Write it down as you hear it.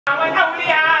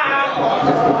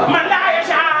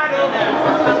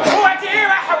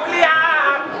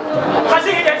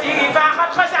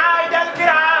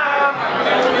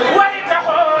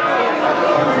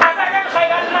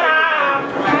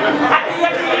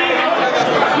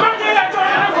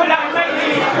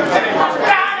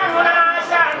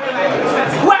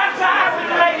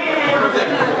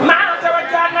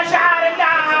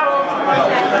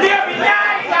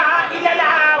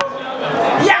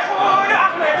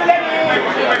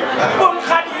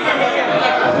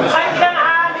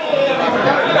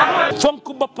fonk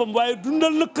boppam waaye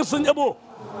dundal na kër sëñ Abo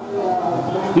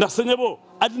ndax sëñ Abo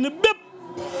àddina bépp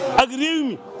ak réew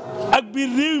mi ak biir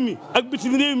réew mi ak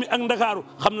bitim réew mi ak Ndakaaru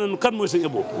xam nañu kan mooy sëñ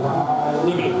Abo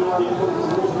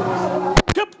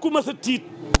képp ku mas a tiit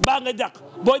baa nga jàq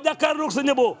boo jàkkaarloog sëñ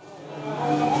Abo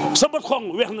sa bët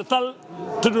xong weex na tal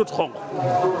te doot xong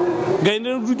gay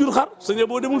ne du jur xar sëñ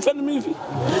Abo demul fenn mi ngi fi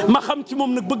ma xam ci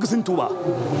moom nag bëgg sëñ Touba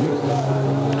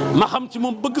ma xam ci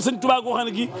moom bëgg sëñ Touba goo xam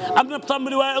ne gi am na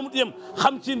tàmbali waaye amut yem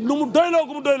xam ci nu mu doyloo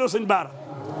gu mu doyloo sëñ Baara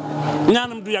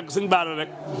ñaanam du yàgg sëñ Baara rek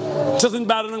te sëñ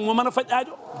Baara nag moo mën a faj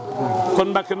aajo kon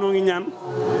Mbacké noo ngi ñaan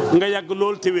nga yàgg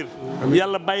lool te wér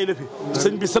yàlla bàyyi la fi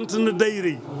sëñ bi sant na daayira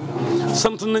yi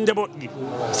sant na njaboot gi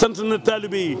sant na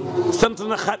taalibe yi sant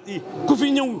na xaat yi ku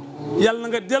fi ñëw yàlla na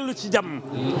nga dellu ci jàmm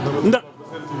ndax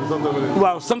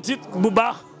waaw sant it bu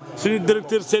baax suñu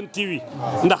directeur Sen TV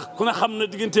ndax ku ne xam na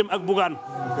digganteem ak Bougane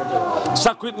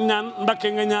sàkku it ñaan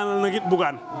Mbacké nga ñaanal nag it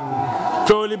Bougane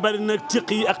coow li bari na tiq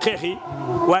yi ak xeex yi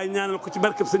waaye ñaanal ko ci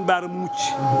barkeb sëñ Baara mu mucc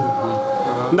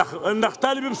ndax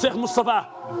taalibeem Cheikh Moustapha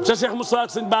te Cheikh Moustapha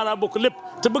ak sëñ Baara bokk lépp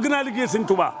te bëgg naa liggéey sëñ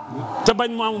Touba te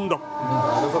bañ mu amum ndox.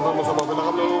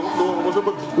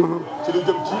 ci lu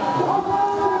jëm ci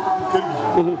kër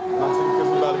gi. ndax sëñ kër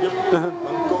sëñ Baara yëpp.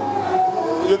 man ko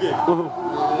yëgee.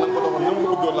 nan ko doxal nan ko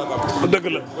bëggoon laa ko am. dëgg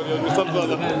la.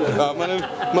 waaw ma ne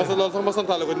ma sa loolu sax ma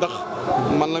santaale ko ndax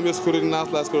man lam yaskuri naas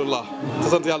laa yaskurillah te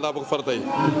sant yàlla daa bëgg fara tey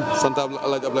sant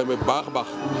Alaaji Ablaye Mbaye baax a baax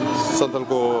santal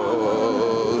ko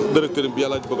directeur bi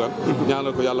yàlla ji bëggaan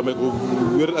ñaanal ko yàlla may ko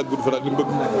wér ak gudd fan ak li mu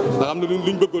bëgg ndax am na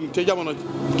luñ bëggoon ca jamono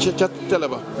ca télé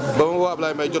ba ma woo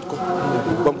Ablaye Mbaye jot ko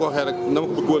ba mu ko waxee rek na ma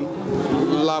ko bëgg woon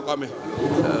laa ko amee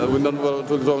bu ñu doon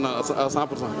toog naan à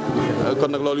 100% kon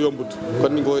nag loolu yombut kon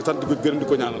ni nga koy sant di ko gërëm di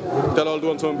ko ñaanal te loolu du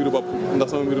woon sama mbiru bopp ndax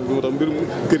sama mbiru bi moo tax mbirum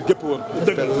kër gépp woon.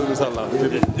 dëgg la incha allah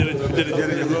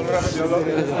jërëjëf loolu rafet na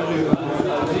loolu.